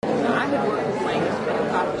could work with Frank as a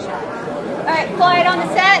coffee shop. All right, quiet on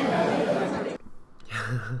the set.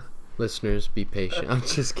 Listeners, be patient. I'm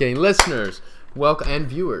just kidding. Listeners, welcome, and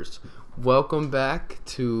viewers, welcome back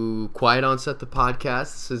to Quiet on Set, the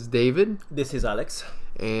podcast. This is David. This is Alex.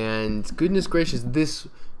 And goodness gracious, this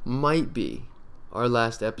might be our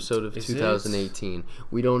last episode of 2018.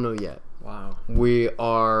 We don't know yet. Wow. We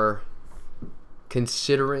are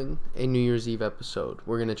considering a New Year's Eve episode.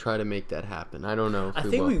 We're going to try to make that happen. I don't know if I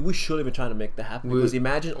think will. we should even try to make that happen, because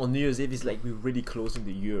imagine on New Year's Eve, it's like we're really closing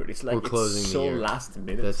the year. It's like We're closing it's the so year. last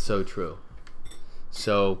minute. That's so true.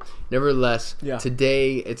 So, nevertheless, Yeah.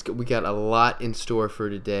 today we got a lot in store for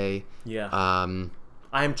today. Yeah. Um,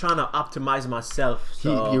 I'm trying to optimize myself.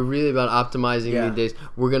 So You're really about optimizing Yeah. your days.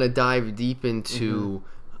 We're gonna dive deep into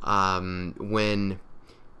when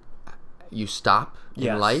you stop in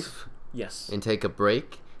Yes. life yes. and take a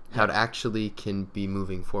break, how it actually can be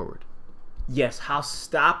moving forward. Yes, how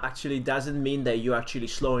stop actually doesn't mean that you're actually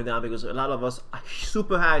slowing down, because a lot of us are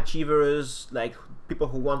super high achievers, like people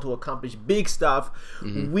who want to accomplish big stuff.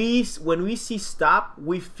 When we see stop,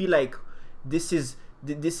 we feel like this is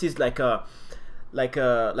like a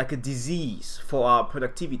disease for our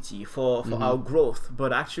productivity, for our growth.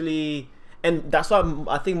 But actually, and that's why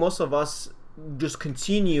I think most of us just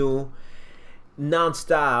continue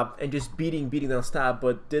non-stop and just beating non-stop,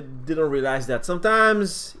 but they don't realize that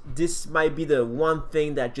sometimes this might be the one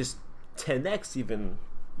thing that just 10x even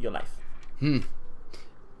your life.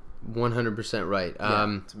 100% right.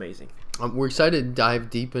 It's amazing. We're excited to dive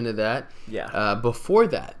deep into that. Yeah. Before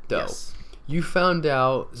that, though, Yes. you found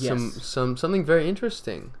out Yes. something very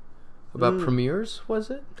interesting about premieres. Was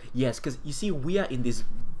it? Yes, because you see, we are in this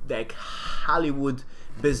like Hollywood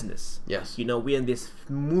business. Yes. You know, we're in this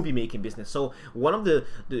movie making business. So one of the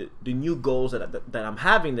new goals that I'm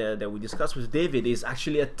having that we discussed with David is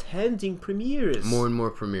actually attending premieres. More and more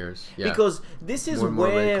premieres. Yeah. Because this is more and more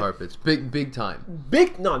red where carpets. Big time.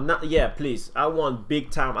 please, I want big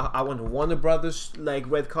time. I want Warner Brothers like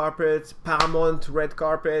red carpet, Paramount red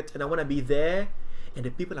carpet, and I want to be there. And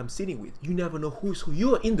the people I'm sitting with, you never know who's who.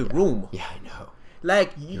 You are in the room. Yeah, I know.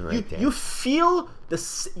 Like right there. you feel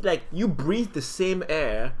like you breathe the same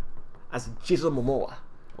air as Jason Momoa,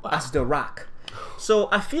 as The Rock. So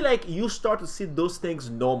I feel like you start to see those things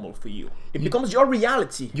normal for you. It becomes your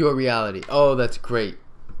reality. Your reality. Oh, that's great.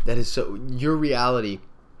 That is so. Your reality.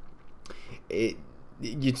 It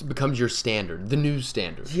becomes your standard, the new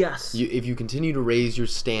standard. Yes. If you continue to raise your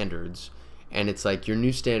standards, and it's like your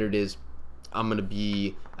new standard is, I'm gonna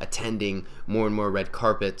be attending more and more red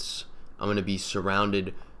carpets. I'm going to be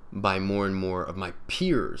surrounded by more and more of my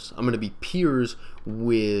peers. I'm going to be peers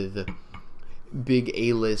with big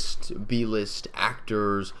A-list, B-list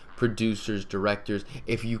actors, producers, directors.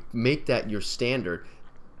 If you make that your standard,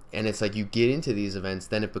 and it's like you get into these events,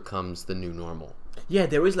 then it becomes the new normal. Yeah,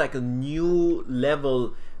 there is like a new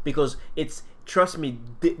level, because it's, trust me,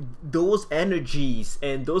 those energies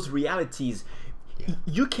and those realities,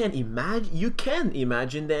 you can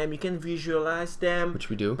imagine them, you can visualize them. Which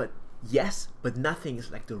we do. But nothing is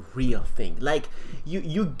like the real thing. Like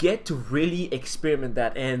you get to really experiment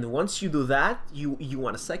that, and once you do that, you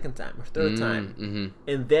want a second time or third time,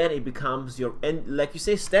 and then it becomes your, and like you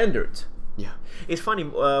say, standard. Yeah. It's funny.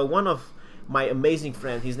 One of my amazing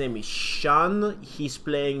friends, his name is Sean. He's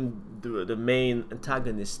playing the main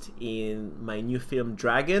antagonist in my new film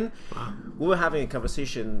Dragon. Wow. We were having a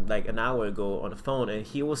conversation like an hour ago on the phone, and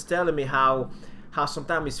he was telling me how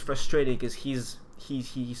sometimes it's frustrating because he's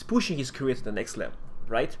pushing his career to the next level,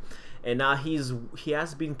 right? And now he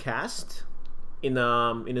has been cast in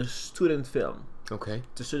a student film. Okay.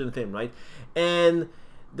 It's a student film, right? And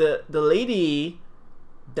the lady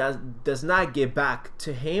does not get back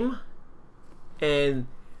to him, and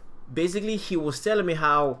basically he was telling me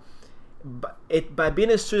how by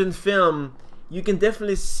being a student film, you can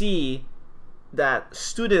definitely see that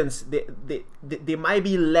students they might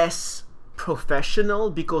be less professional,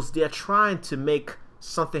 because they are trying to make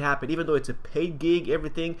something happen. Even though it's a paid gig,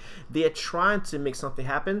 everything, they are trying to make something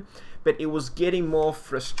happen, but it was getting more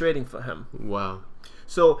frustrating for him. Wow.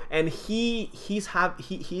 So, and he's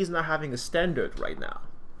not having a standard right now.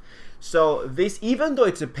 So this, even though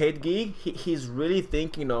it's a paid gig, he's really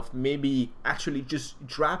thinking of maybe actually just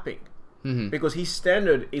dropping, because his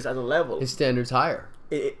standard is at a level. His standard's higher.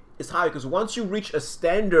 It's high, because once you reach a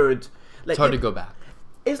standard, like It's hard to go back.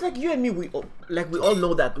 It's like you and me. We all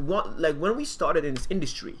know that. When we started in this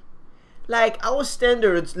industry, like our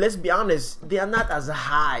standards, let's be honest, they are not as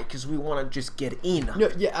high because we want to just get in.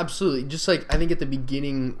 No, yeah, absolutely. Just like I think at the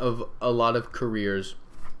beginning of a lot of careers,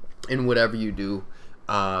 in whatever you do,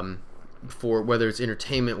 for whether it's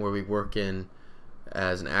entertainment where we work in,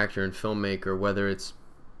 as an actor and filmmaker, whether it's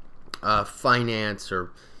finance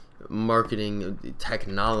or marketing,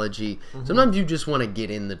 technology. Sometimes you just want to get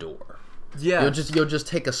in the door. Yeah. You'll just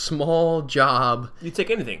take a small job. You take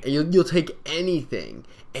anything. You'll take anything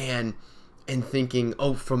and thinking,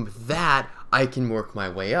 oh, from that I can work my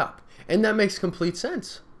way up, and that makes complete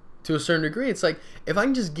sense to a certain degree. It's like, if I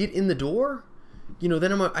can just get in the door,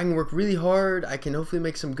 then I can work really hard. I can hopefully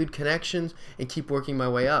make some good connections and keep working my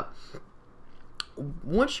way up.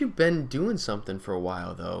 Once you've been doing something for a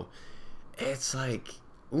while, though, it's like,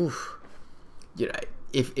 oof.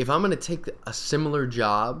 If I'm gonna take a similar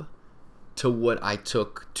job to what I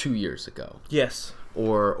took 2 years ago, Yes.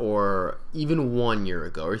 or even 1 year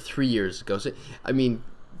ago, or 3 years ago, so I mean,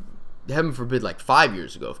 heaven forbid, like 5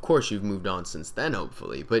 years ago. Of course, you've moved on since then,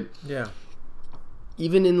 hopefully, but Yeah.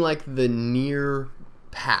 even in like the near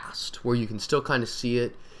past, where you can still kind of see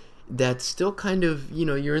it, that's still kind of,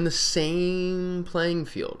 you're in the same playing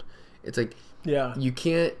field. It's like, Yeah. you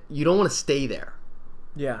don't want to stay there.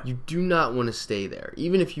 Yeah. You do not want to stay there.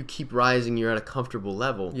 Even if you keep rising, you're at a comfortable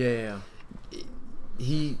level. Yeah.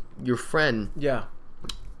 Your friend, Yeah.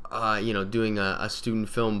 doing a student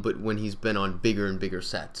film, but when he's been on bigger and bigger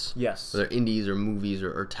sets, Yes. whether indies or movies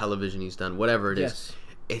or television he's done, whatever it is, Yes.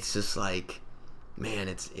 it's just like, man,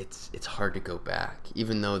 it's hard to go back,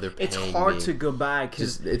 even though they're paying It's hard me. to go back.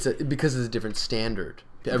 Because it's a different standard.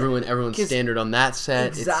 Everyone's standard on that set.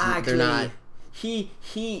 Exactly. They're not.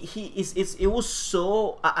 It was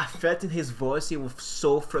so, I felt in his voice, it was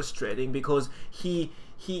so frustrating because he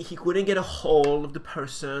couldn't get a hold of the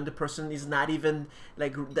person is not even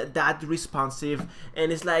like that responsive,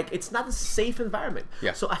 and it's like, it's not a safe environment.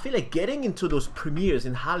 Yeah. So I feel like getting into those premieres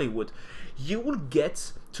in Hollywood, you will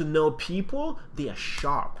get to know people. They are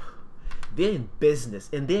sharp, they're in business,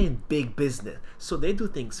 and they're in big business, so they do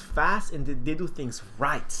things fast and they do things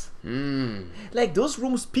right. Like those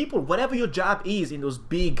rooms, people, whatever your job is in those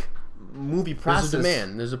big movie process, There's a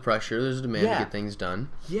demand. There's a pressure. There's a demand Yeah. to get things done.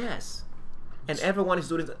 Yes, and everyone is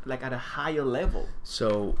doing it like at a higher level.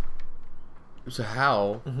 So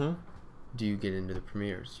how do you get into the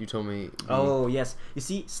premieres? You told me. Oh yes, you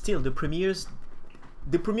see, still the premieres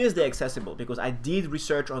they're accessible because I did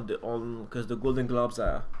research because the Golden Globes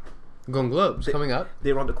are Golden Globes coming up.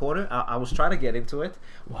 they're on the corner. I was trying to get into it,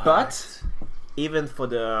 but even for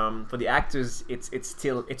the actors,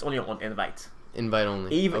 it's only on invite. Invite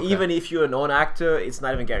only. Even if you're a known actor, it's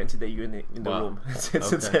not even guaranteed that you're in the Wow. room.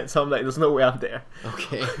 Okay. So I'm like, there's no way I'm there.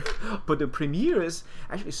 Okay. But the premieres,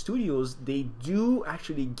 actually, studios, they do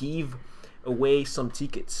actually give away some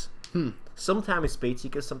tickets. Sometimes it's paid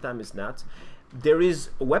tickets, sometimes it's not. There is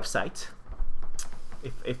a website,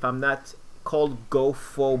 if I'm not, called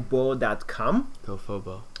gofobo.com.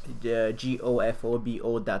 GoFobo.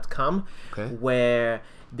 GOFOBO.com, Okay. where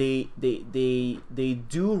they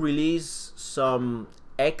do release some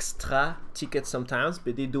extra tickets sometimes,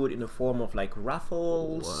 but they do it in the form of like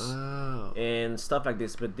raffles Wow. and stuff like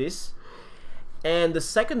this. And the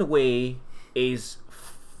second way is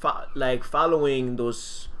following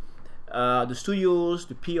those the studios,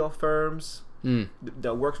 the PR firms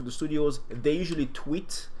that works with the studios. They usually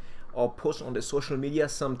tweet or post on the social media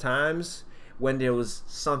sometimes when there was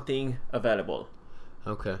something available.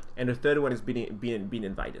 Okay. And the third one is being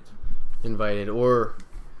invited. Invited or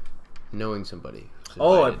knowing somebody. who's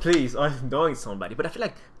Oh, invited. please, or knowing somebody. But I feel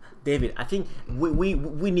like, David, I think we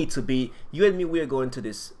need to be, you and me, we are going to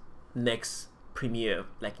this next premiere,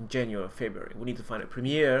 like in January or February. We need to find a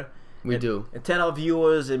premiere. We do. And tell our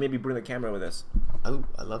viewers and maybe bring the camera with us. Oh,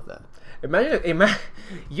 I love that.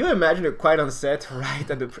 You imagine it quite on set right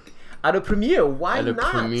at the premiere. Why At a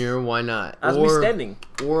not? premiere, why not? As we standing.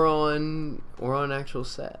 Or on actual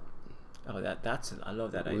set. Oh, I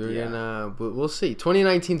love that We're idea. gonna, we'll see.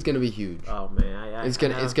 2019 is gonna be huge. Oh man, It's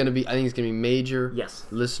gonna be. I think it's gonna be major. Yes.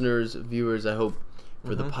 Listeners, viewers. I hope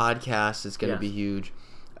for the podcast, it's gonna Yes. be huge.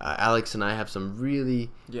 Alex and I have some really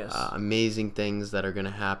Yes. amazing things that are gonna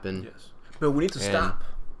happen. Yes. But we need to And- stop.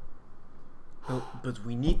 But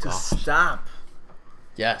we need to gosh. stop.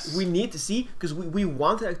 Yes. We need to see, because we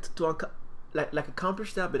want to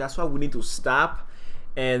accomplish that, but that's why we need to stop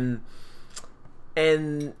and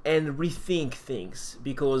rethink things,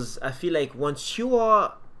 because I feel like once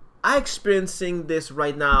I'm experiencing this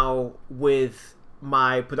right now with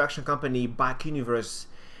my production company Back Universe,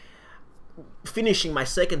 finishing my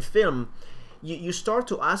second film, you start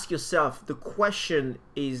to ask yourself, the question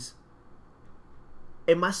is,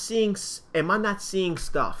 am I not seeing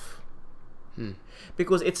stuff?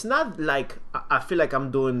 Because it's not like I feel like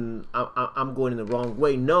I'm going in the wrong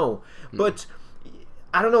way. No, but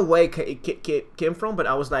I don't know where it came from, but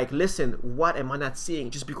I was like, listen, what am I not seeing?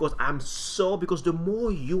 Just because because the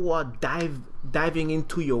more you are diving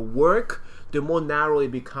into your work, the more narrow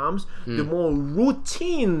it becomes, the more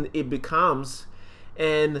routine it becomes,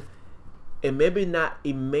 and it made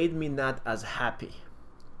me not as happy.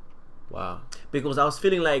 Wow. Because I was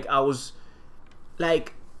feeling like I was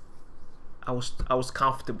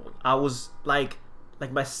comfortable. I was like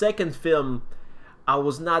my second film, I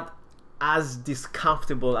was not as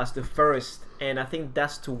discomfortable as the first, and I think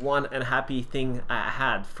that's the one unhappy thing I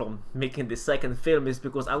had from making the second film, is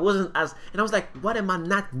because I wasn't as, and I was like, what am I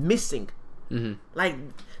not missing? Like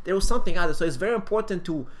there was something out there. So it's very important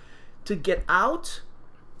to get out,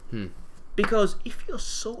 because if you're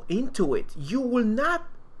so into it, you will not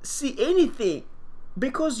see anything,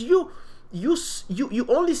 because you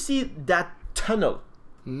only see that tunnel.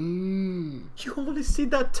 You only see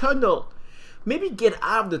that tunnel. Maybe get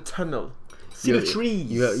out of the tunnel. See the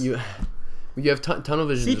trees. You have tunnel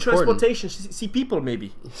vision. See transportation. See people.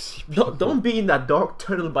 Maybe. Don't be in that dark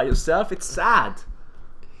tunnel by yourself. It's sad.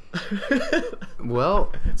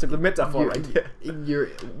 Well, it's a good metaphor, right there.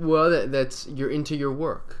 You're into your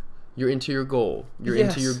work. You're into your goal. You're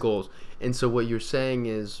into your goals. And so what you're saying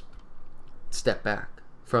is, step back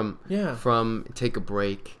from take a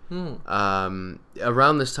break.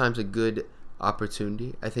 Around this time's a good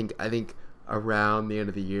opportunity. I think around the end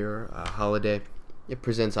of the year, holiday, it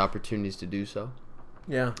presents opportunities to do so.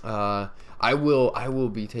 Yeah. I will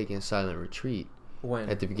be taking a silent retreat. When?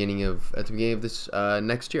 At the beginning of this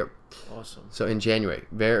next year. Awesome. So in January,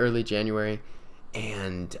 very early January,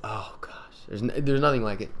 and oh gosh, there's nothing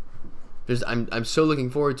like it. I'm so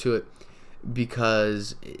looking forward to it,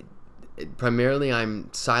 because primarily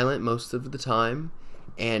I'm silent most of the time,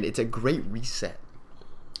 and it's a great reset.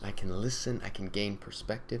 I can listen, I can gain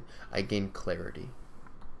perspective, I gain clarity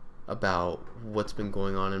about what's been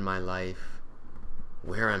going on in my life,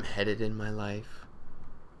 where I'm headed in my life.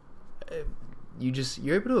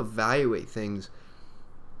 You're able to evaluate things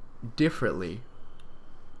differently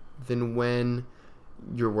than when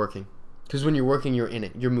you're working. Because when you're working, you're in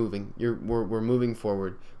it, you're moving, we're moving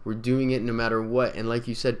forward, we're doing it no matter what. And like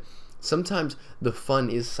you said, sometimes the fun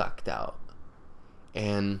is sucked out.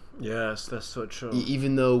 And yes, that's so true.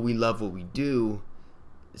 Even though we love what we do,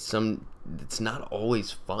 it's not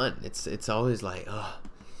always fun. It's always like,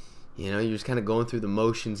 you're just kind of going through the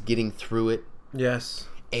motions, getting through it. Yes.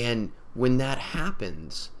 And when that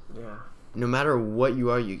happens, no matter what you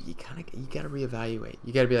are, you gotta reevaluate.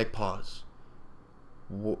 You gotta be like, pause.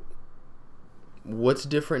 What's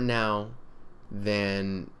different now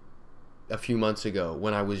than a few months ago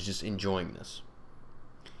when I was just enjoying this?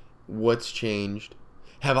 What's changed?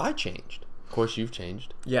 Have I changed? Of course you've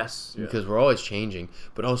changed. Yes. Because we're always changing,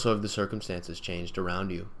 but also have the circumstances changed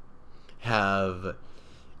around you? Have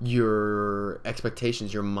your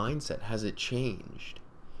expectations, your mindset, has it changed?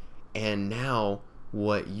 And now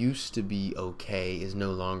what used to be okay is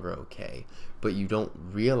no longer okay, but you don't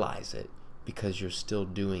realize it because you're still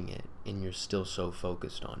doing it and you're still so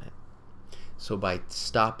focused on it. So by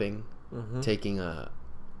stopping, taking a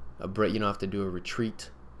break, you don't have to do a retreat.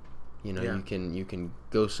 You can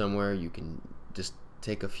go somewhere. You can just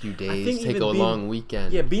take a few days, take a long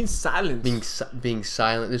weekend. Yeah, being silent. Being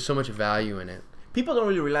silent. There's so much value in it. People don't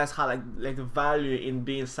really realize how like the value in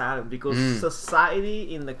being silent, because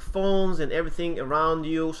society, in like phones and everything around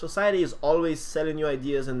you, society is always selling you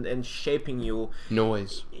ideas and shaping you.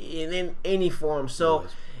 Noise. In any form. So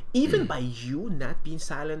even by you not being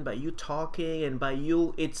silent, by you talking, and by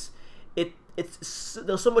you,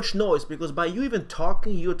 there's so much noise, because by you even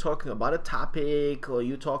talking, you're talking about a topic or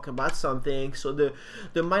you're talking about something, so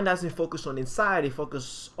the mind doesn't focus on inside, it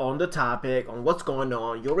focuses on the topic, on what's going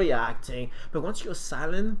on, you're reacting. But once you're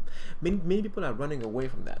silent, many people are running away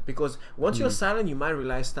from that, because once you're silent, you might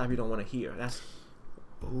realize stuff you don't want to hear.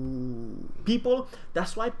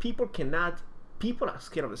 That's why people are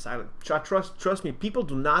scared of the silence. Trust me, people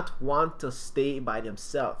do not want to stay by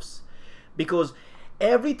themselves, because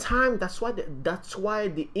every time, that's why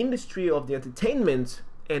the industry of the entertainment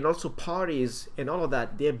and also parties and all of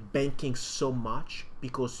that, they're banking so much,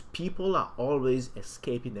 because people are always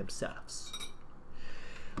escaping themselves.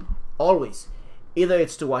 Always. Either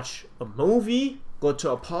it's to watch a movie, go to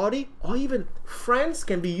a party, or even friends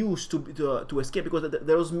can be used to escape, because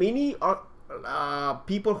there's many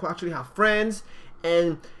people who actually have friends,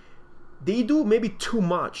 and they do maybe too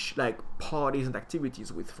much like parties and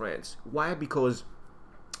activities with friends. Why? Because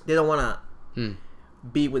they don't want to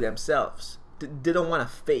be with themselves. They don't want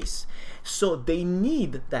to face. So they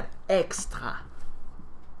need that extra.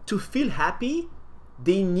 To feel happy,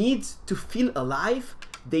 they need to feel alive,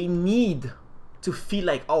 they need to feel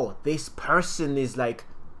like, oh, this person is like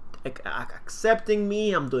accepting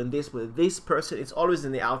me. I'm doing this with this person. It's always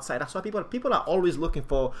in the outside. That's why people are always looking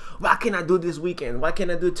for, what can I do this weekend? What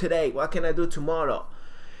can I do today? What can I do tomorrow?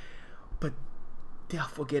 But they are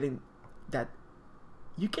forgetting that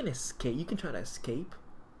you can escape. You can try to escape,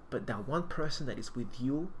 but that one person that is with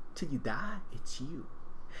you till you die, it's you.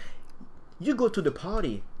 You go to the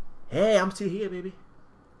party, hey, I'm still here, baby.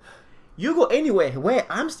 You go anywhere where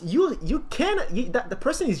you cannot. The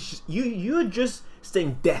person is just, you. You're just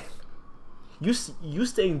staying death. You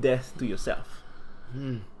staying death to yourself.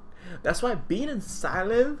 That's why being in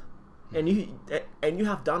silent, and you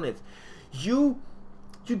have done it. You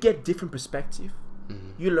get different perspective.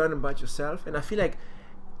 You learn about yourself, and I feel like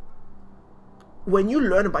when you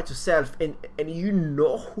learn about yourself and you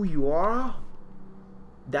know who you are,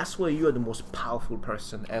 that's where you are the most powerful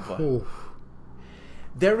person ever. Ooh.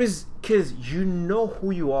 Because you know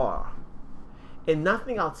who you are, and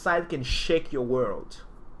nothing outside can shake your world.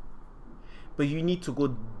 But you need to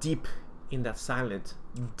go deep in that silence,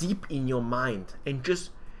 deep in your mind, and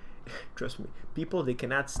just trust me. People, they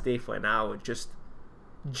cannot stay for an hour just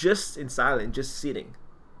in silence, just sitting.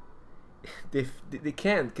 They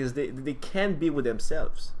can't, because they can't be with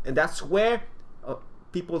themselves, and that's where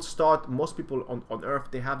people start. Most people on earth,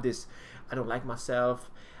 they have this, I don't like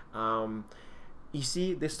myself. You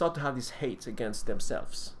see, they start to have this hate against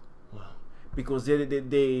themselves. Wow. Because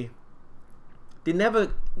they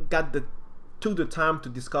never took the time to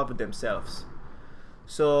discover themselves,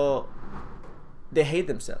 so they hate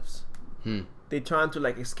themselves. They're trying to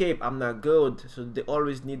like escape. I'm not good, so they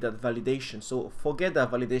always need that validation. So forget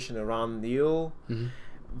that validation around you.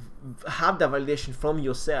 Have that validation from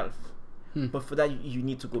yourself. But for that, you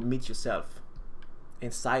need to go meet yourself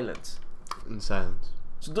in silence. In silence.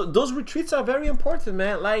 So those retreats are very important,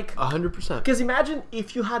 man. Like 100%. because imagine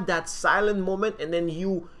if you had that silent moment and then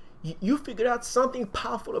you figured out something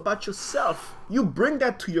powerful about yourself. You bring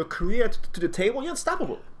that to your career, to the table. You're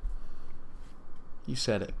unstoppable. You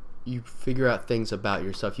said it. You figure out things about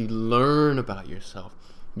yourself. You learn about yourself.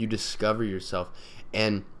 You discover yourself.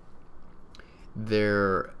 And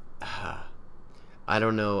I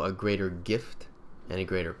don't know a greater gift and a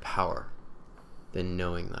greater power than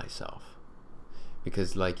knowing thyself.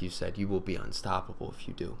 Because like you said, you will be unstoppable if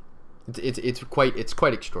you do. It's quite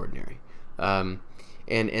extraordinary.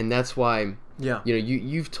 And that's why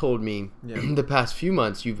you've told me the past few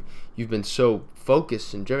months you've been so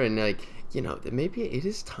focused and driven, like, that maybe it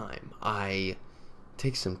is time I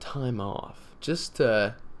take some time off just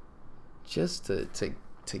to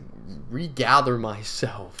regather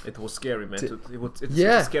myself. It was scary, man. It's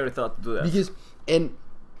a scary thought to do that. Because and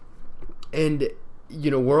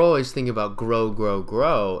we're always thinking about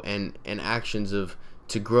grow and actions of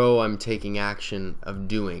to grow. I'm taking action of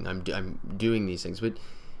doing. I'm doing these things, but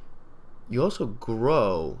you also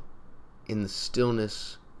grow in the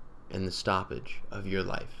stillness and the stoppage of your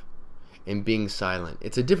life and being silent.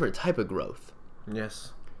 It's a different type of growth.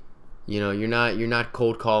 Yes. You're not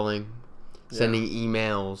cold calling, sending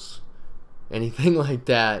emails, anything like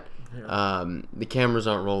that. The cameras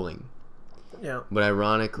aren't rolling. Yeah. But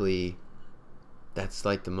ironically, that's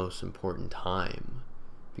like the most important time,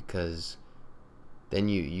 because then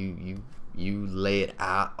you lay it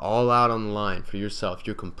all out on the line for yourself.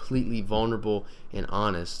 You're completely vulnerable and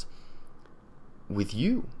honest with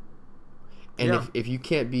you. And if you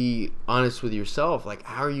can't be honest with yourself, like,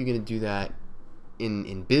 how are you going to do that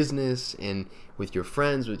in business and with your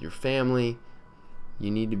friends, with your family?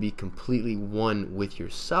 You need to be completely one with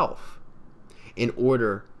yourself in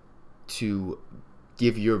order to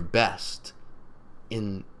give your best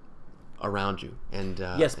around you and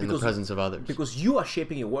in the presence of others. Because you are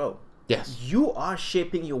shaping your world. Yes. You are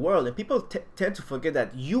shaping your world, and people tend to forget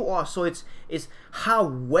that you are. So it's how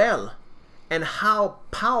well and how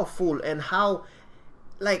powerful and how,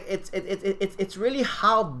 like, it's really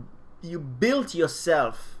how you built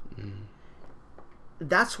yourself.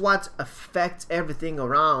 That's what affects everything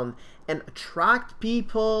around and attract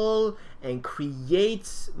people and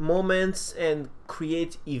create moments and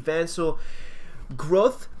create events. So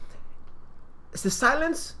growth, the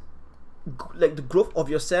silence, like the growth of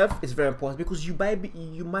yourself, is very important, because you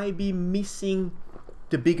might be missing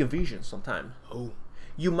the bigger vision sometimes.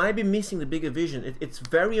 You might be missing the bigger vision. It's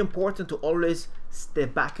very important to always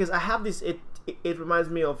step back, because I have this, it reminds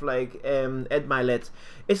me of like Ed Milet.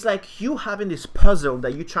 It's like you having this puzzle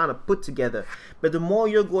that you're trying to put together, but the more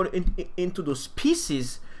you're going into those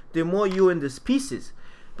pieces, the more you're in these pieces.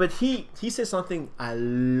 But he says something I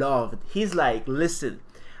loved. He's like, listen,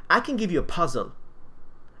 I can give you a puzzle.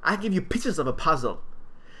 I give you pieces of a puzzle.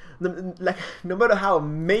 Like, no matter how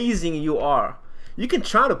amazing you are, You can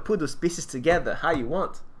try to put those pieces together how you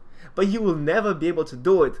want, but you will never be able to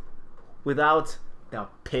do it without the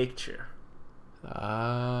picture.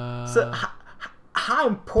 So how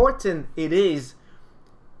important it is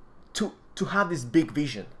to have this big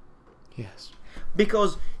vision. Yes.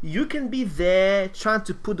 Because you can be there trying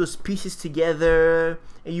to put those pieces together,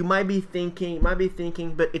 and you might be thinking,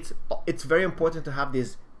 but it's very important to have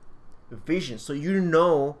this vision so you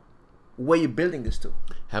know where you're building this to.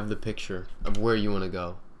 Have the picture of where you want to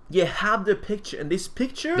go. Yeah, have the picture, and this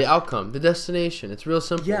picture, The outcome, the destination. It's real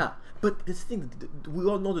simple. yeah. But the thing, we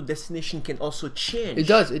all know the destination can also change. It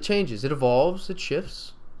does. It changes. It evolves. It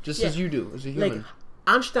shifts. Just Yeah. as you do as a human. Like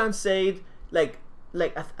Einstein said, I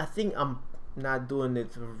think I'm not doing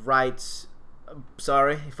it right.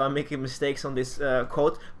 Sorry if I'm making mistakes on this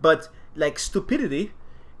quote, but like stupidity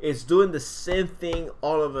is doing the same thing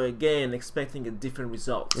all over again, expecting a different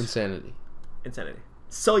result. Insanity.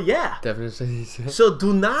 So yeah. Definitely. So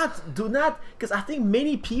do not, because I think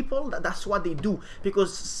many people that's what they do,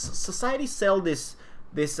 because society sell this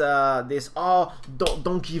don't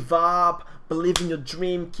give up, believe in your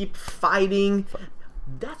dream, keep fighting.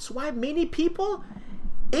 That's why many people,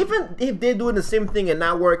 even if they're doing the same thing and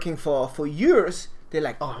not working for years, they're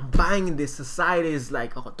like, oh, I'm buying this. Society is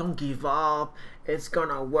like, oh, don't give up, it's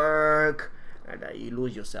gonna work, and you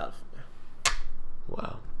lose yourself.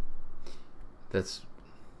 Wow. That's.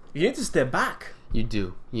 You need to step back. You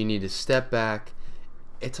do. You need to step back.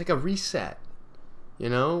 It's like a reset. You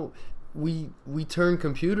know, we turn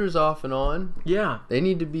computers off and on. Yeah. They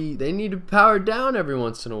need to be powered down every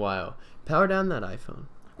once in a while. Power down that iPhone.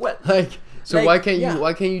 Well, Why can't yeah.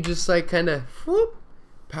 you just like kind of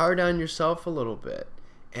power down yourself a little bit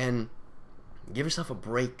and give yourself a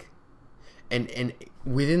break. And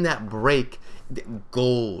within that break,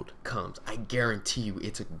 gold comes. I guarantee you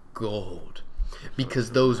it's a gold.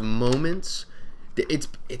 Because those moments, it's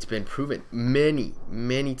been proven. Many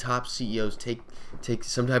top CEOs take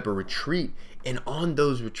some type of retreat, and on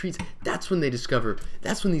those retreats, that's when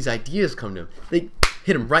these ideas come to them. They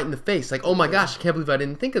hit them right in the face, like, oh my gosh, I can't believe I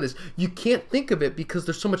didn't think of this. You can't think of it because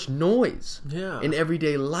there's so much noise in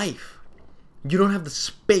everyday life. You don't have the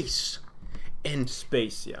space to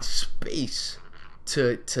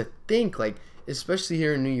think, like, especially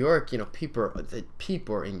here in New York. You know,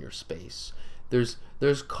 people are in your space. There's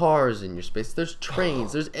cars in your space. There's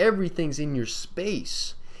trains. There's everything's in your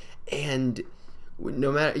space. And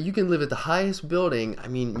no matter, you can live at the highest building. I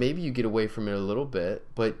mean, maybe you get away from it a little bit,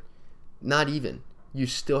 but not even. You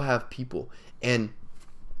still have people, and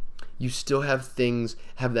you still have things,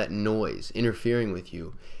 have that noise interfering with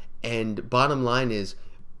you. And bottom line is,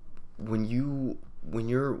 when you're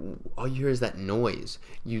all you hear is that noise,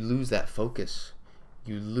 you lose that focus.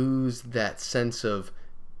 You lose that sense of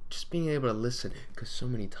just being able to listen, because so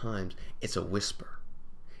many times it's a whisper.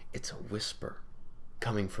 It's a whisper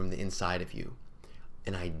coming from the inside of you.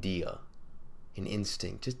 An idea, an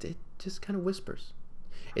instinct. It just kind of whispers.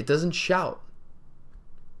 It doesn't shout.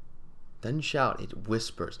 It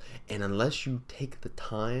whispers. And unless you take the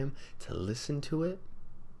time to listen to it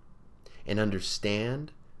and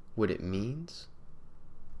understand what it means,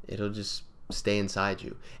 it'll just stay inside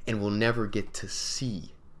you, and we'll never get to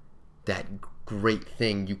see that great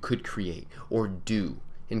thing you could create or do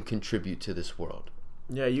and contribute to this world.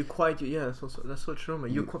 Yeah, that's so true,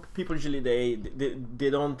 man. People usually they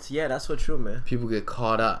don't. Yeah, that's so true, man. People get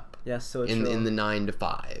caught up. Yeah, so in true. the 9 to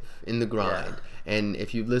 5, in the grind. Yeah. And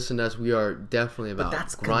if you listen to us, we are definitely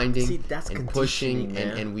about grinding and pushing,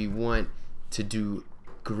 and we want to do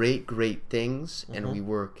great things, and we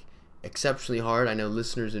work exceptionally hard. I know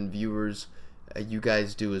listeners and viewers, you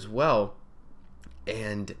guys do as well,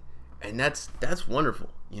 and that's wonderful.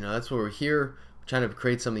 You know, that's why we're here, trying to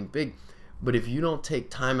create something big. But if you don't take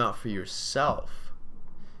time out for yourself,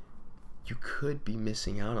 you could be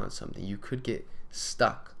missing out on something. You could get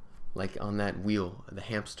stuck, like on that wheel, the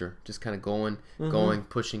hamster, just kind of going,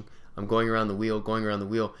 pushing. I'm going around the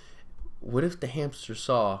wheel. What if the hamster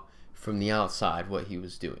saw from the outside what he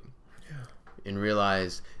was doing, and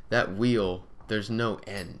realized that wheel, there's no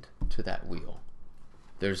end to that wheel.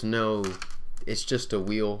 It's just a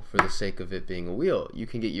wheel for the sake of it being a wheel. You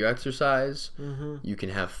can get your exercise. You can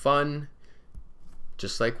have fun,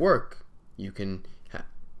 just like work. You can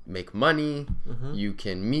make money. You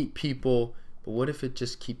can meet people. But what if it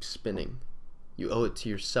just keeps spinning? You owe it to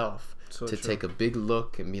yourself to take a big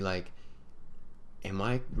look and be like, am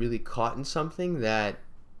I really caught in something that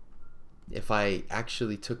if I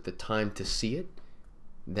actually took the time to see it,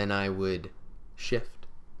 then I would shift.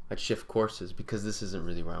 I'd shift courses, because this isn't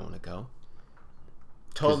really where I want to go.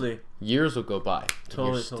 Totally. Years will go by.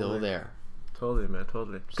 Totally. You're still there. Totally, man,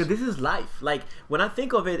 totally. Because this is life. Like when I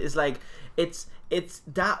think of it, it's like it's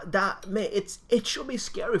that man. It should be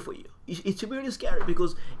scary for you. It should be really scary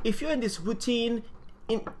because if you're in this routine,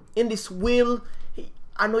 in this wheel,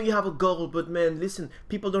 I know you have a goal, but man, listen,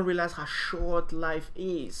 people don't realize how short life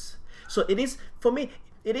is. So it is for me.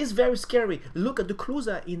 It is very scary. Look at the clues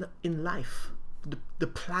are in life, the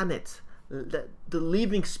planet. The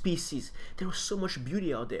living species, there was so much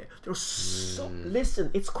beauty out there. Listen,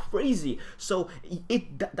 it's crazy. So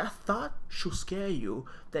that thought should scare you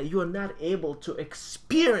that you are not able to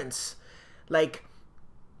experience like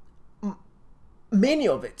many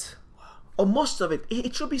of it or most of it.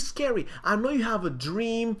 It should be scary. I know you have a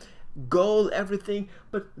dream, goal, everything,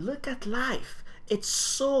 but look at life. It's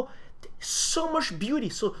so much beauty.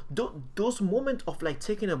 So those moments of like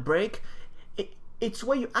taking a break, it's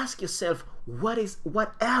where you ask yourself, what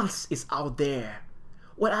else is out there?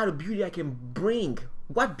 What other beauty I can bring?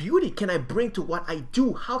 What beauty can I bring to what I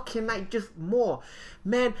do? How can I just more?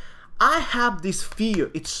 Man, I have this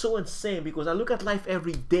fear. It's so insane because I look at life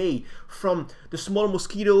every day, from the small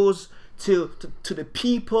mosquitoes to the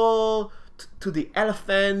people, to the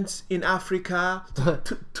elephants in Africa,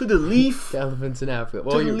 to the leaf. The elephants in Africa.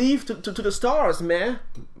 To the leaf, to the stars, man.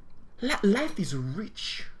 Life is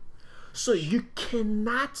rich. So you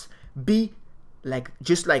cannot be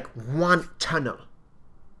just like one tunnel.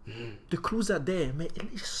 The clues are there, man.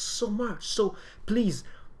 It is so much. So please,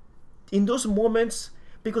 in those moments,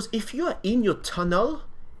 because if you are in your tunnel,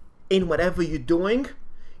 in whatever you're doing,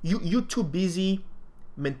 you're too busy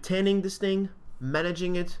maintaining this thing,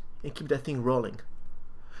 managing it, and keep that thing rolling.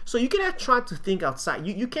 So you cannot try to think outside.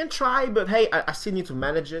 You can try, but hey, I still need to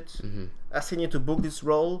manage it. Mm-hmm. I still need to book this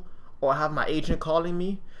role, or I have my agent calling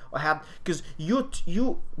me. Because you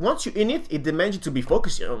once you're in it, it demands you to be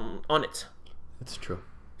focused on it. That's true.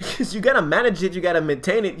 Because you gotta manage it, you gotta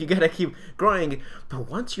maintain it, you gotta keep growing. But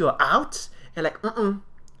once you're out and like,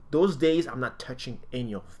 those days I'm not touching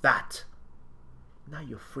any of that. Now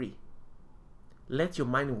you're free. Let your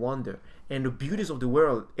mind wander. And the beauties of the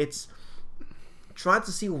world, it's trying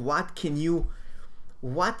to see what can you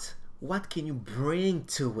bring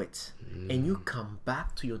to it, and you come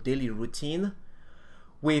back to your daily routine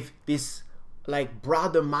with this like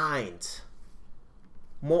broader mind,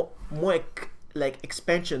 more like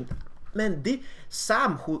expansion. Man,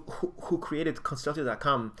 Sam who created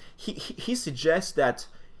Constructed.com, he suggests that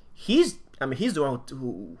he's the one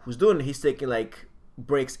who's doing it. He's taking like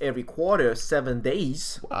breaks every quarter, 7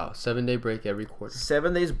 days. Wow, 7-day break every quarter.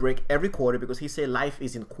 7 days break every quarter, because he said life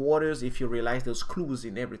is in quarters. If you realize those clues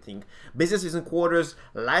in everything, business is in quarters,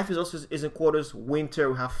 life is also in quarters.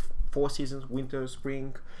 Winter, we have 4 seasons: winter,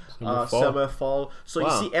 spring, summer, fall. So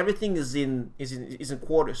wow. You see, everything is in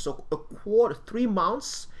quarters. So a quarter, 3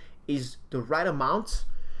 months is the right amount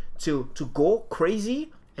to go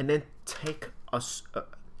crazy and then take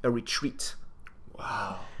a retreat.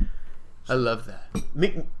 Wow. I love that.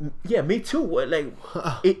 Me too. Like,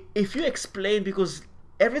 if you explain, because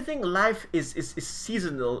everything life is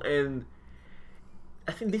seasonal, and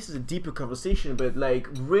I think this is a deeper conversation. But like,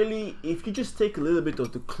 really, if you just take a little bit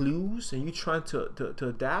of the clues and you try to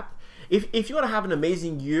adapt, if you want to have an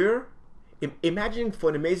amazing year, imagine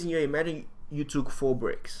you took 4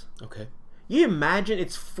 breaks. Okay. You imagine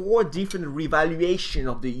it's 4 different revaluation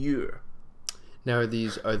of the year. Now, are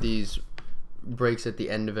these breaks at the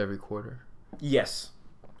end of every quarter? Yes,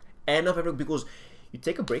 end of every, because you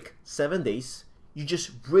take a break, 7 days, you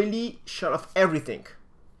just really shut off everything.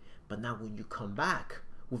 But now when you come back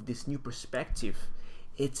with this new perspective,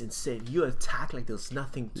 it's insane. You attack like there's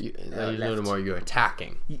nothing left. No more. You're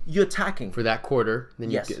attacking. You're attacking for that quarter.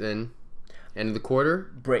 Then yes. Then end of the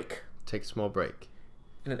quarter, break. Take a small break.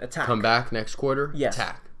 And then attack. Come back next quarter. Yes.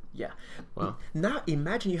 Attack. Yeah. Wow. Now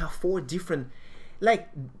imagine you have 4 different, like,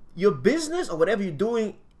 your business or whatever you're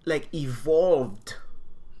doing, like, evolved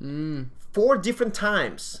 4 different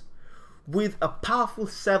times with a powerful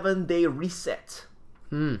 7-day reset.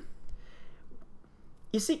 You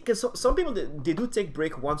see, because some people, they do take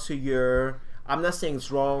break once a year. I'm not saying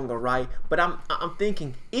it's wrong or right, but I'm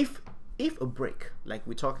thinking, if a break, like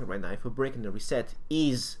we're talking right now, if a break and a reset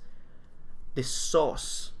is the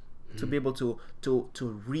source to be able to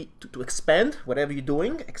expand whatever you're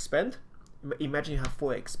doing, expand. Imagine you have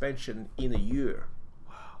 4 expansion in a year.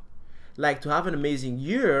 Wow. Like, to have an amazing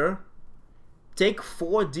year, take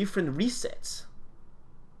 4 different resets.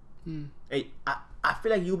 I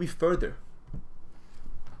feel like you'll be further.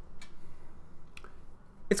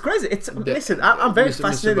 It's crazy. Listen, I'm very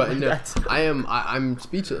fascinated by that. I'm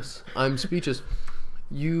speechless. I'm speechless.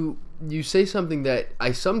 You say something that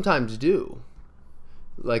I sometimes do,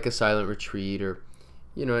 like a silent retreat, or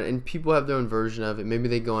and people have their own version of it. Maybe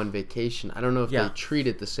they go on vacation. I don't know if Yeah. they treat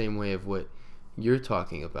it the same way of what you're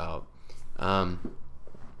talking about.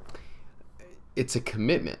 It's a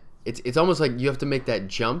commitment. It's almost like you have to make that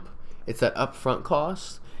jump. It's that upfront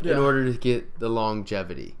cost in order to get the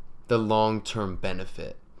longevity, the long-term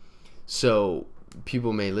benefit. So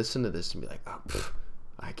people may listen to this and be like,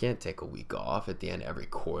 I can't take a week off at the end of every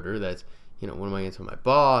quarter. That's, what am I going to tell my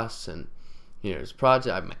boss? And, there's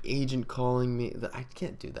project, I have my agent calling me. I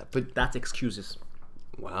can't do that. But That's excuses.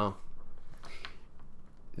 wow,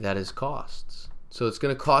 that is costs. So it's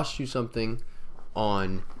going to cost you something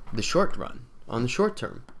on the short run, on the short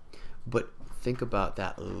term. But think about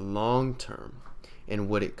that long term and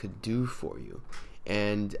what it could do for you.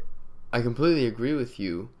 And I completely agree with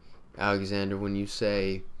you, Alexander, when you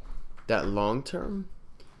say that long term,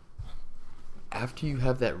 after you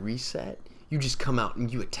have that reset, you just come out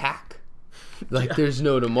and you attack. Like there's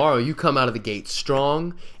no tomorrow. You come out of the gate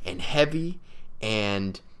strong and heavy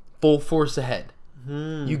and full force ahead.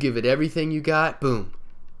 You give it everything you got, boom.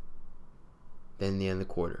 Then the end of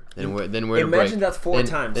the quarter. Then we're at a break. Imagine that four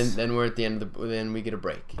times. Then we're at the end of then we get a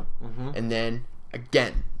break. And then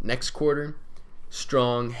again, next quarter,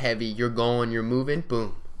 strong, heavy, you're going, you're moving,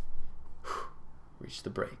 boom. Reach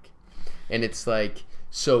the break. And it's like,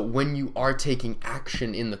 so when you are taking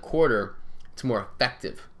action in the quarter, it's more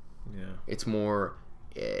effective. Yeah. It's more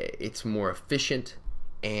efficient,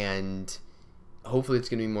 and hopefully it's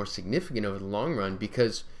going to be more significant over the long run,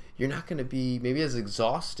 because you're not going to be maybe as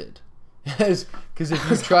exhausted as, because if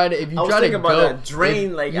you try to I was thinking about that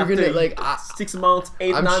drain, like you're after gonna 6 months,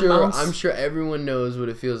 9 I'm months. sure everyone knows what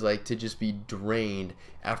it feels like to just be drained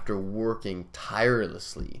after working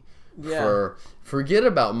tirelessly for, forget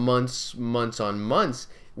about months on months,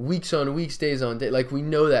 weeks on weeks, days on days. Like, we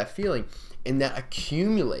know that feeling, and that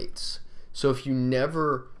accumulates. So if you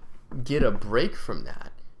never get a break from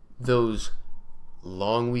that, those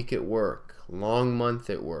long week at work, long month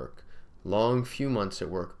at work, long few months at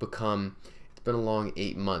work become, it's been a long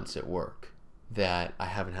 8 months at work that I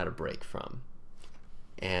haven't had a break from.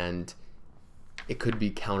 And it could be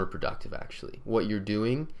counterproductive, actually. What you're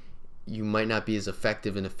doing, you might not be as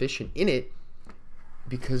effective and efficient in it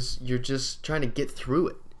because you're just trying to get through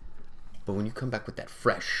it. But when you come back with that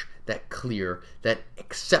fresh, that clear, that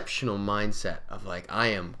exceptional mindset of like, I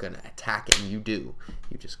am going to attack it, and you do,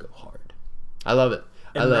 you just go hard. I love it.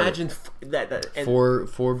 Imagine that and four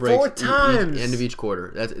breaks, 4 times, end of each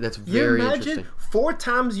quarter. That's you very imagine interesting. 4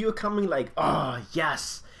 times you're coming like, oh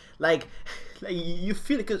yes, like you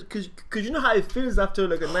feel it, because you know how it feels after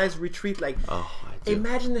like a nice retreat. Like, Oh, I do.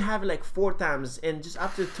 imagine having like 4 times, and just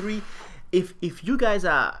after 3, if you guys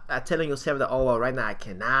are telling yourself that, oh well, right now I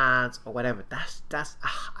cannot or whatever,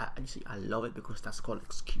 I love it, because that's called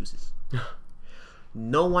excuses.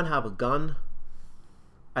 No one have a gun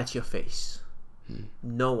at your face.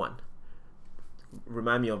 No one.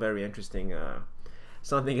 Remind me of very interesting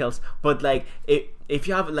something else. But like, if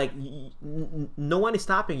you have like, no one is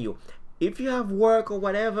stopping you. If you have work or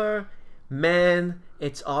whatever, man,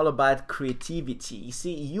 it's all about creativity. You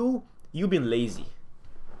see, you've been lazy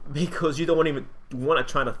because you don't even want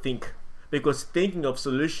to try to think, because thinking of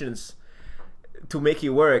solutions to make it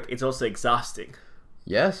work, it's also exhausting.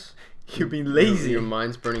 Yes. You've been lazy. Your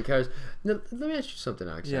mind's burning calories. Now, let me ask you something,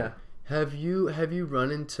 Alex. Yeah. Have you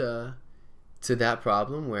run into that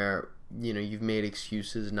problem where you've made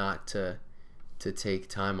excuses not to take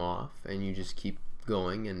time off, and you just keep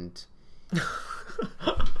going and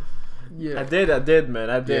I did, man.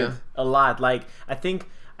 I did Yeah. a lot. Like, I think,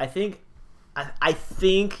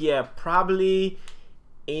 yeah, probably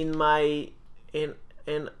in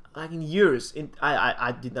years,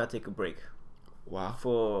 I did not take a break wow.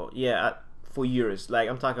 for years. Like,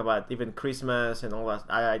 I'm talking about even Christmas and all that.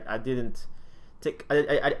 I didn't take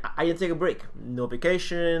a break. No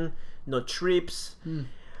vacation, no trips,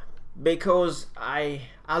 because I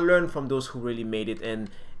learned from those who really made it,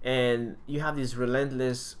 and you have these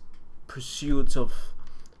relentless pursuits of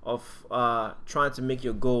trying to make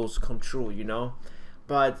your goals come true,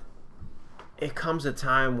 but it comes a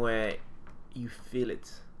time where you feel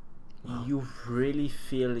it. Wow. You really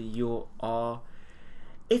feel you are.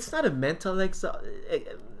 It's not a mental like,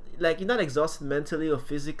 you're not exhausted mentally or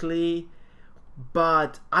physically,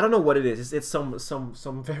 but I don't know what it is. It's some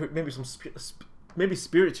very, maybe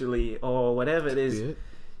spiritually or whatever it is. Yeah.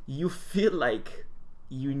 You feel like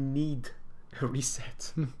you need a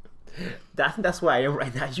reset. That's where I am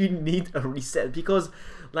right now. You need a reset, because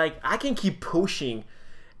like, I can keep pushing,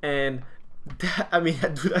 and I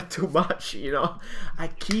do that too much, I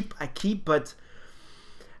keep, but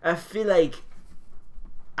I feel like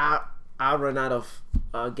I run out of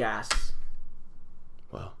gas.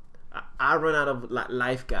 Wow. I run out of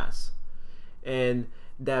life gas, and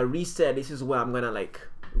that reset. This is where I'm gonna like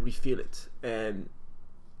refill it, and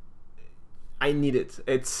I need it.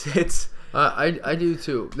 It's. I do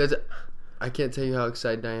too. I can't tell you how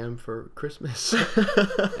excited I am for Christmas.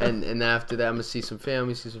 and after that, I'm gonna see some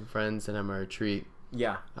family, see some friends, and have my retreat.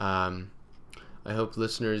 Yeah. I hope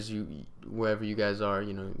listeners, you wherever you guys are,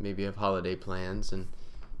 maybe have holiday plans, and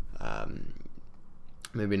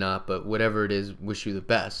maybe not, but whatever it is, wish you the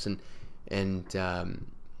best, and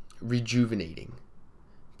rejuvenating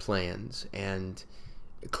plans, and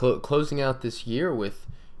closing out this year with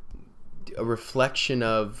a reflection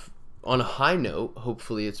of, on a high note,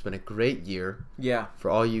 hopefully it's been a great year. Yeah. For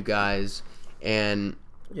all you guys, and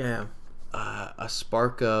Yeah. a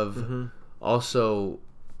spark of also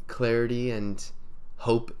clarity and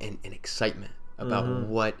hope and excitement about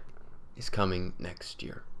what is coming next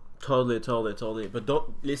year. Totally. But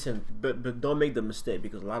don't make the mistake,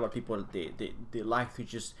 because a lot of people they like to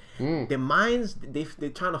just their minds they're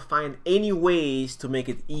trying to find any ways to make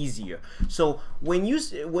it easier. So when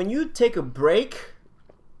you take a break,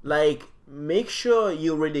 like, make sure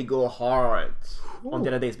you really go hard on the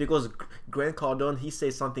other days, because Grant Cardone, he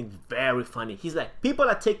says something very funny. He's like, people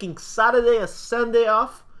are taking Saturday and Sunday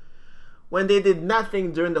off when they did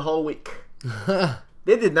nothing during the whole week.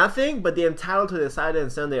 They did nothing, but they're entitled to the Saturday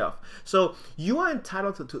and Sunday off. So you are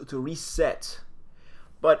entitled to reset,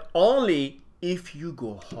 but only if you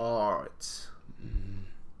go hard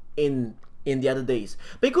in the other days.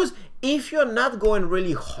 Because if you're not going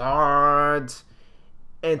really hard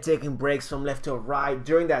and taking breaks from left to right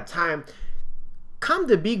during that time, come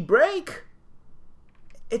the big break,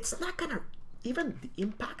 it's not gonna, even the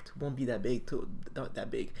impact won't be that big too. Not that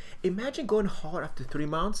big. Imagine going hard after 3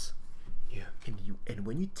 months. Yeah. And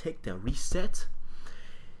when you take the reset,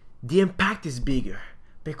 the impact is bigger,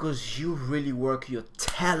 because you really work your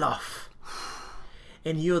tail off,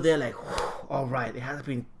 and you're there like, all right, it has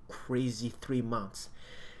been crazy 3 months.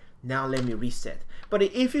 Now let me reset. But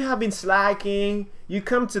if you have been slacking, you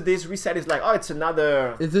come to this reset, it's like, oh, it's not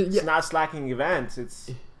a slacking event. It's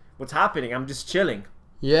what's happening. I'm just chilling.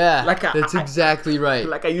 Yeah, that's exactly right.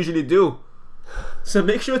 Like I usually do. So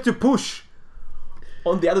make sure to push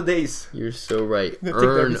on the other days. You're so right. Take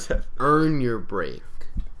the reset. Earn your break.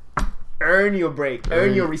 Earn your break.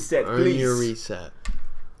 Earn your reset, earn please. your reset.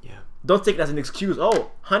 Yeah. Don't take it as an excuse.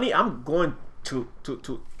 Oh, honey, I'm going to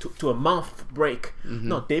a month break.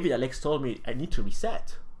 No, David Alex told me I need to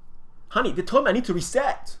reset. Honey, they told me I need to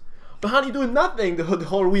reset. But honey, doing nothing the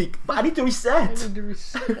whole week. But I need to reset.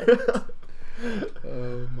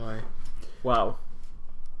 Oh my. Wow.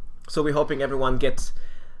 So we're hoping everyone gets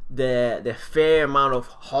the fair amount of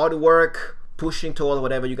hard work, pushing toward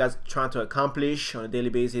whatever you guys are trying to accomplish on a daily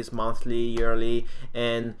basis, monthly, yearly,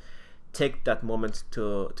 and take that moment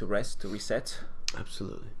to rest, to reset.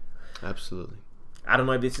 Absolutely. I don't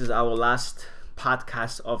know if this is our last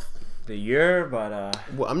podcast of the year, but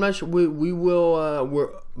well, I'm not sure. We will. We're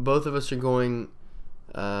both of us are going,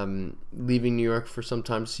 leaving New York for some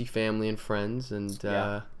time to see family and friends, and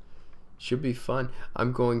should be fun.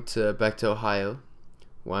 I'm going back to Ohio,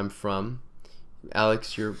 where I'm from.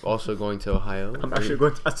 Alex, you're also going to Ohio. I'm actually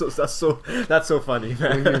going to, that's so funny,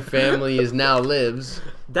 man. Where your family now lives.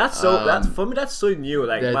 That's for me, that's so new.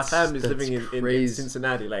 Like, my family is living in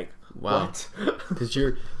Cincinnati. Like, wow. What? Because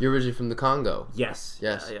you're originally from the Congo. Yes.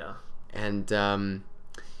 Yeah. And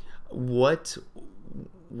what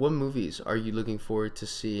movies are you looking forward to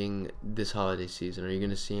seeing this holiday season? Are you going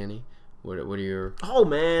to see any? What are your... Oh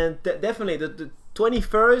man, definitely the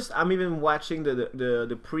 21st. I'm even watching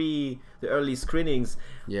the early screenings.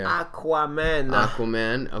 Yeah.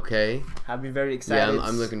 Aquaman. Okay. I've been very excited. Yeah,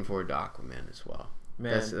 I'm looking forward to Aquaman as well.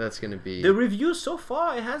 Man, that's gonna be... The reviews so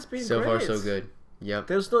far, it has been so great. far so good. Yep.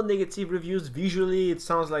 There's no negative reviews. Visually, it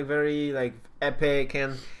sounds like very like epic,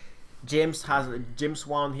 and James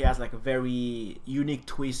Wan, he has like a very unique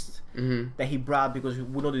twist that he brought, because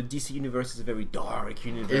we know the DC universe is a very dark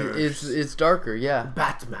universe. It's darker, yeah.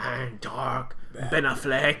 Batman, dark. Ben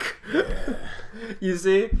Affleck. You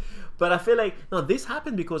see? But I feel like, no, this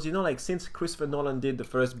happened because, like, since Christopher Nolan did the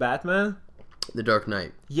first Batman. The Dark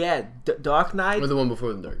Knight. Yeah, Dark Knight. Or the one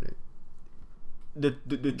before the Dark Knight.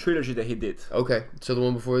 The trilogy that he did. Okay, so the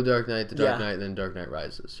one before the Dark Knight, the Dark Knight, and then Dark Knight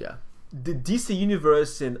Rises, yeah. The DC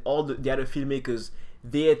universe and all the other filmmakers,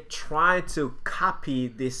 they're trying to copy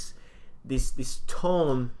this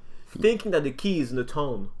tone, thinking that the key is in the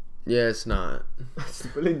tone. Yeah, it's not. It's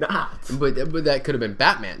really not. But that could have been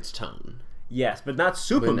Batman's tone. Yes, but not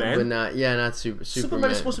Superman. But not Superman.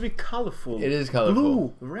 Superman is supposed to be colorful. It is colorful.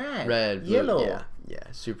 Blue, red, blue, yellow. Yeah,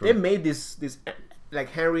 Superman. They made this like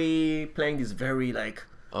Henry playing this very like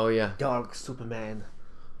Oh yeah, dark Superman.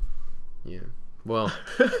 yeah. Well,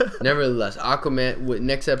 nevertheless, Aquaman.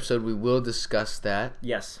 Next episode we will discuss that.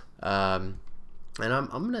 Yes. And I'm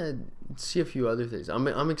gonna see a few other things.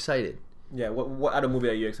 I'm excited. Yeah. What other movie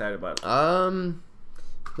are you excited about?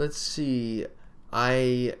 Let's see.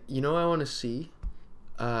 I want to see.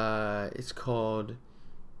 It's called.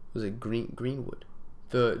 Was it Greenwood?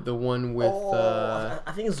 The one with.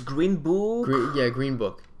 I think it's Green Book. Green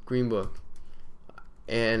Book. Green Book.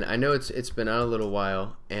 And I know it's been out a little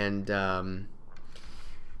while, and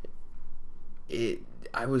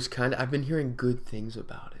I've been hearing good things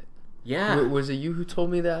about it. Yeah. Was it you who told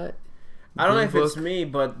me that? I don't know if Green it's Book? me,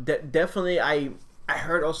 but I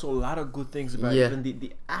heard also a lot of good things about it. Yeah. Even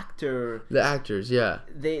the actor. The actors, yeah.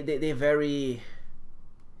 They very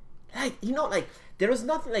like like there was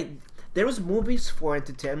nothing like there was movies for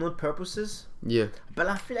entertainment purposes, Yeah. but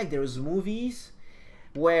I feel like there was movies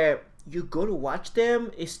where you go to watch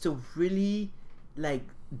them is to really like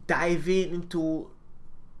dive into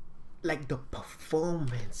like the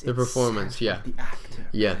performance. The performance, itself yeah. of the actor.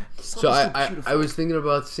 Yeah. So So it's so I beautiful. was thinking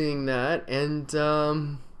about seeing that, and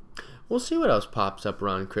we'll see what else pops up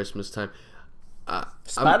around Christmas time.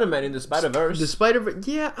 Spider-Man in the Spider-Verse. The Spider,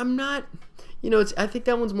 yeah, I'm not. I think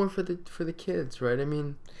that one's more for the kids, right? I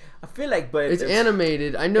mean, I feel like, but it's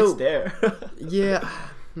animated. I know. It's there. Yeah.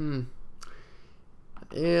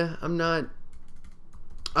 Yeah, I'm not.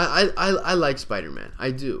 I like Spider-Man.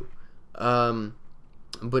 I do.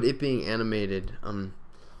 But it being animated, I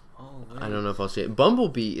don't know if I'll see it.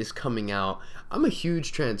 Bumblebee is coming out. I'm a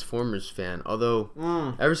huge Transformers fan, although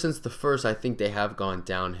ever since the first, I think they have gone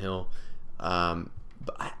downhill.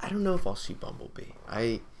 But I don't know if I'll see Bumblebee.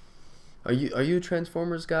 Are you a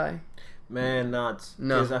Transformers guy? Man, not.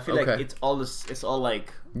 No, Because I feel like okay. it's all this. It's all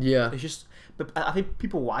like. Yeah. It's just. But I think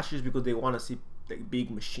people watch this because they want to see like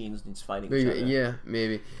big machines and fighting each other. Yeah,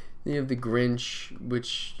 maybe. You have the Grinch,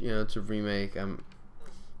 which it's a remake.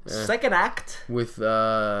 Second act. With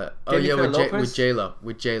Jennifer Lopez?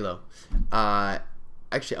 with J Lo.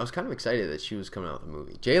 Actually, I was kind of excited that she was coming out with a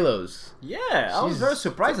movie. J Lo's. Yeah, I was very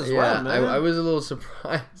surprised as Yeah, well, man. I was a little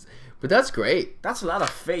surprised, but that's great. That's a lot of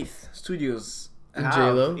faith studios In have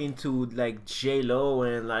J.Lo? into like J Lo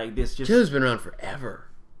and like this. Just J Lo's been around forever.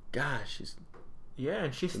 Gosh, she's yeah,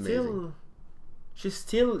 and she's amazing. she's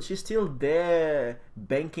still there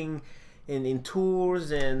banking in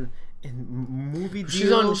tours and in movie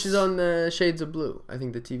deals. she's on Shades of Blue. I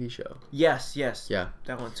think the TV show. Yes, Yeah.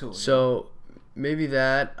 that one too. So maybe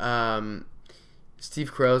that.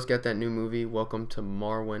 Steve Carell's got that new movie, Welcome to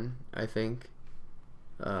Marwen. I think.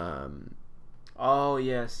 Oh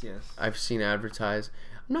yes. I've seen advertised.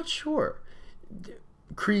 I'm not sure.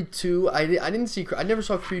 Creed 2. I didn't see. I never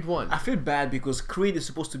saw Creed 1. I feel bad because Creed is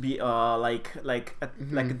supposed to be like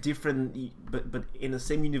a different, but in the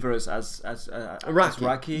same universe as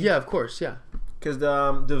Rocky. Yeah, of course. Yeah. Because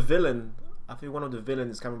the villain, I think one of the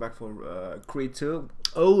villains is coming back for Creed 2.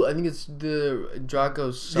 Oh, I think it's the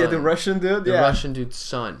Drago's son. Yeah, the Russian dude. The Russian dude's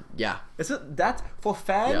son. Yeah. Is it that for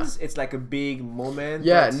fans? It's like a big moment.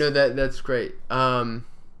 Yeah. but- No, that's great.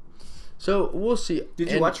 So we'll see.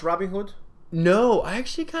 Did you watch Robin Hood? No, I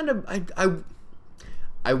actually kind of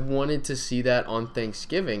I wanted to see that on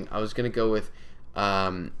Thanksgiving. I was gonna go with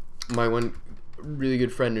my one really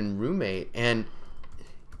good friend and roommate, and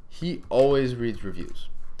he always reads reviews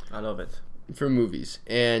I love it. for movies.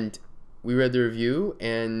 And we read the review,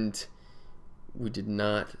 and we did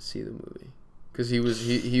not see the movie because he was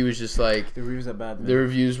just like The reviews are bad, man. the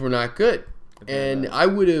reviews were not good, and bad.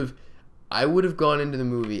 I would have gone into the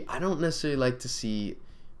movie. I don't necessarily like to see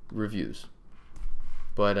reviews,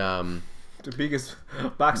 but The biggest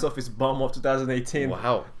box office bomb of 2018.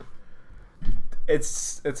 wow.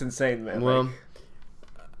 It's insane, man. Well,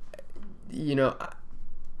 Like,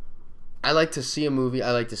 I like to see a movie.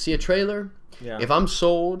 I like to see a trailer. yeah. If I'm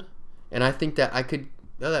sold and I think that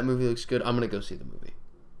that movie looks good, I'm going to go see the movie.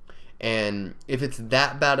 And if it's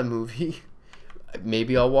that bad a movie,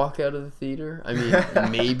 maybe I'll walk out of the theater. I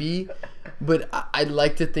mean, maybe. But I'd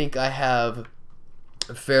like to think I have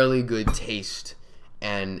a fairly good taste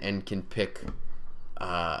and can pick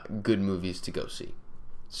good movies to go see.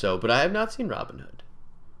 So, but I have not seen Robin Hood.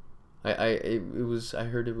 I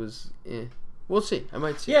heard it was We'll see. I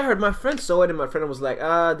might see. Yeah, I heard my friend saw it, and my friend was like,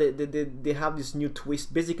 they have this new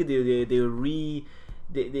twist. Basically,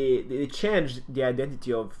 they changed the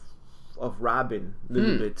identity of Robin a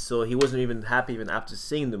little bit, so he wasn't even happy even after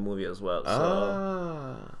seeing the movie as well.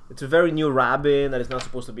 So it's a very new Robin that is not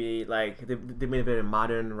supposed to be like they made a very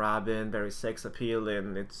modern Robin, very sex appeal,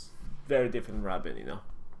 and it's very different Robin,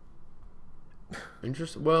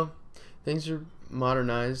 Interesting. Well, things are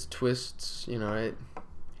modernized, twists, right?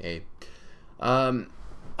 Hey, I'm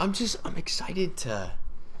excited to,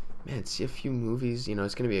 see a few movies.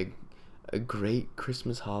 It's gonna be a great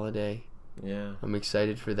Christmas holiday. Yeah. I'm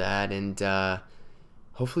excited for that, and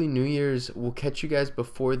hopefully New Year's we'll catch you guys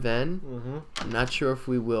before then. Mm-hmm. I'm not sure if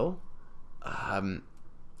we will.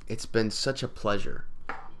 It's been such a pleasure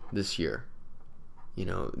this year.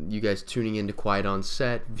 You guys tuning into Quiet on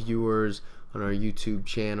Set, viewers on our YouTube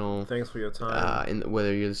channel. Thanks for your time.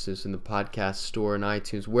 Whether you're listening in the podcast store and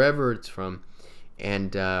iTunes, wherever it's from,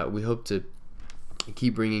 and we hope to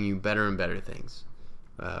keep bringing you better and better things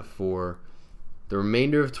for the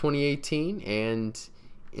remainder of 2018 and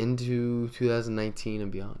into 2019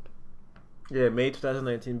 and beyond. Yeah, may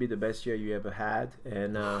 2019 be the best year you ever had,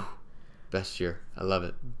 and best year. I love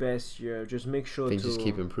it. Best year. Just make sure things just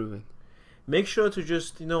keep improving. Make sure to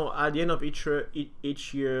just at the end of each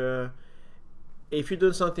year, if you're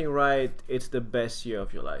doing something right, it's the best year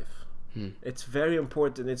of your life. It's very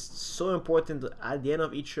important. It's so important that at the end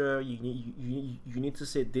of each year, you need to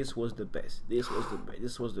say this was the best. This was the best.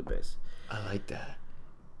 This was the best. I like that.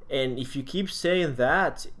 And if you keep saying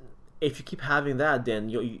that, if you keep having that, then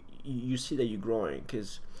you see that you're growing,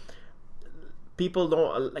 because people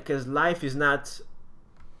don't, because life is not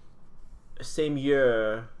same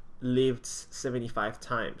year lived 75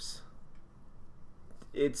 times.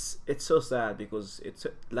 It's so sad, because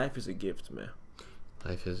life is a gift, man.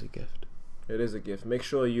 Life is a gift. It is a gift. Make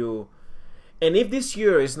sure and if this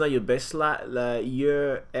year is not your best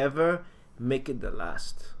year ever, make it the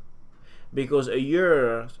last, because a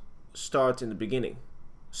year starts in the beginning.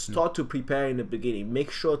 Start to prepare in the beginning. Make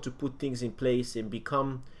sure to put things in place and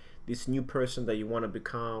become this new person that you want to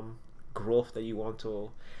become, growth that you want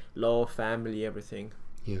to, love, family, everything.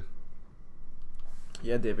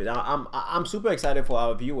 Yeah, David. I'm super excited for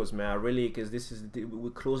our viewers, man. Really, because we're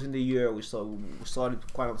closing the year. We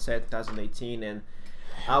started Quiet on Set 2018, and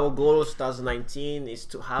our goal of 2019 is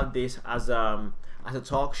to have this as a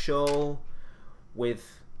talk show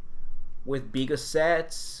with bigger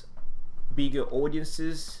sets, bigger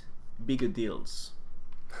audiences, bigger deals.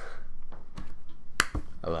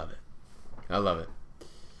 I love it.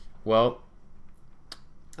 Well,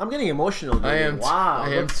 I'm getting emotional, dude. I am. Wow.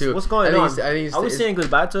 I am too. What's going on? Are we saying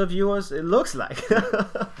goodbye to our viewers? It looks like.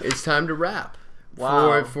 It's time to wrap.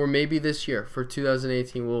 Wow. For maybe this year, for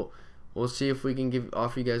 2018, we'll see if we can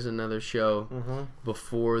offer you guys another show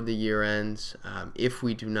before the year ends. If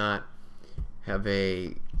we do not, have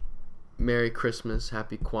a Merry Christmas,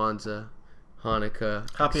 Happy Kwanzaa, Hanukkah,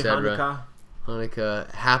 Happy etc.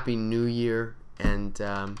 Hanukkah, Happy New Year, and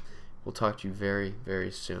we'll talk to you very,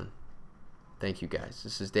 very soon. Thank you, guys.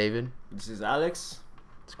 This is David. This is Alex.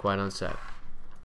 It's Quiet on Set.